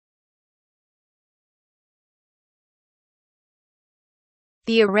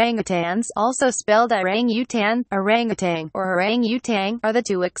The orangutans, also spelled orangutan, orangutan, or orangutang, are the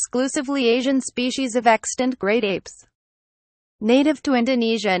two exclusively Asian species of extant great apes. Native to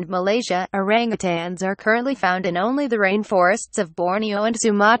Indonesia and Malaysia, orangutans are currently found in only the rainforests of Borneo and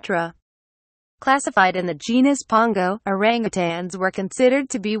Sumatra. Classified in the genus Pongo, orangutans were considered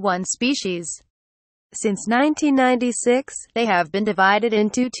to be one species. Since 1996, they have been divided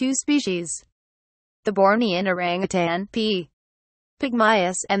into two species: the Bornean orangutan, P.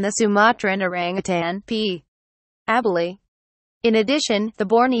 pygmaeus, and the Sumatran orangutan, P. abeli. In addition, the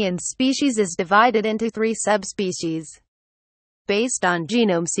Bornean species is divided into three subspecies. Based on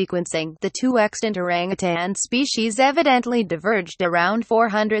genome sequencing, the two extant orangutan species evidently diverged around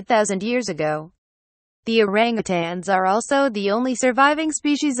 400,000 years ago. The orangutans are also the only surviving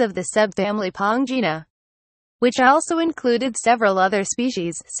species of the subfamily Pongina, which also included several other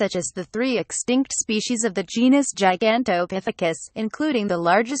species, such as the three extinct species of the genus Gigantopithecus, including the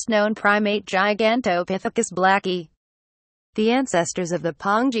largest known primate Gigantopithecus blacki. The ancestors of the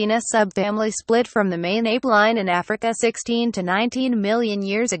Pongina subfamily split from the main ape line in Africa 16 to 19 million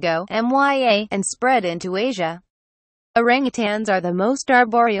years ago, MYA, and spread into Asia. Orangutans are the most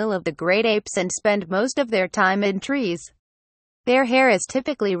arboreal of the great apes and spend most of their time in trees. Their hair is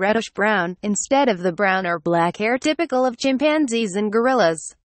typically reddish-brown, instead of the brown or black hair typical of chimpanzees and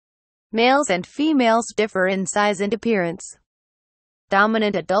gorillas. Males and females differ in size and appearance.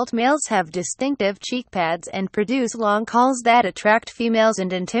 Dominant adult males have distinctive cheek pads and produce long calls that attract females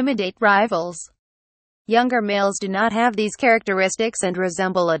and intimidate rivals. Younger males do not have these characteristics and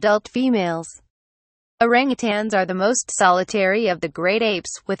resemble adult females. Orangutans are the most solitary of the great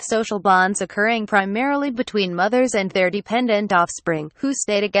apes, with social bonds occurring primarily between mothers and their dependent offspring, who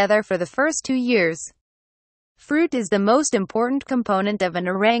stay together for the first 2 years. Fruit is the most important component of an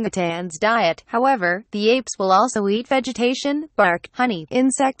orangutan's diet. However, the apes will also eat vegetation, bark, honey,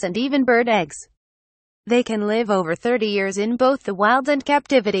 insects, and even bird eggs. They can live over 30 years in both the wild and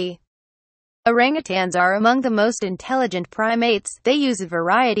captivity. Orangutans are among the most intelligent primates. They use a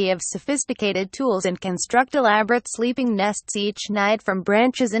variety of sophisticated tools and construct elaborate sleeping nests each night from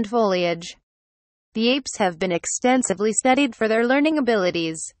branches and foliage. The apes have been extensively studied for their learning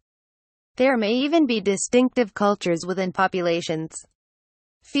abilities. There may even be distinctive cultures within populations.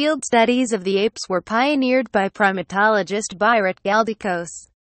 Field studies of the apes were pioneered by primatologist Byret Galdikos.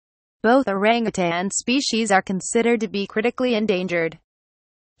 Both orangutan species are considered to be critically endangered.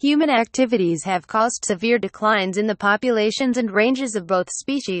 Human activities have caused severe declines in the populations and ranges of both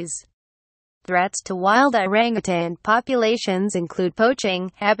species. Threats to wild orangutan populations include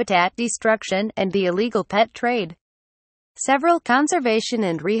poaching, habitat destruction, and the illegal pet trade. Several conservation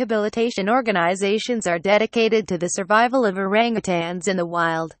and rehabilitation organizations are dedicated to the survival of orangutans in the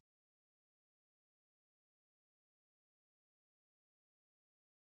wild.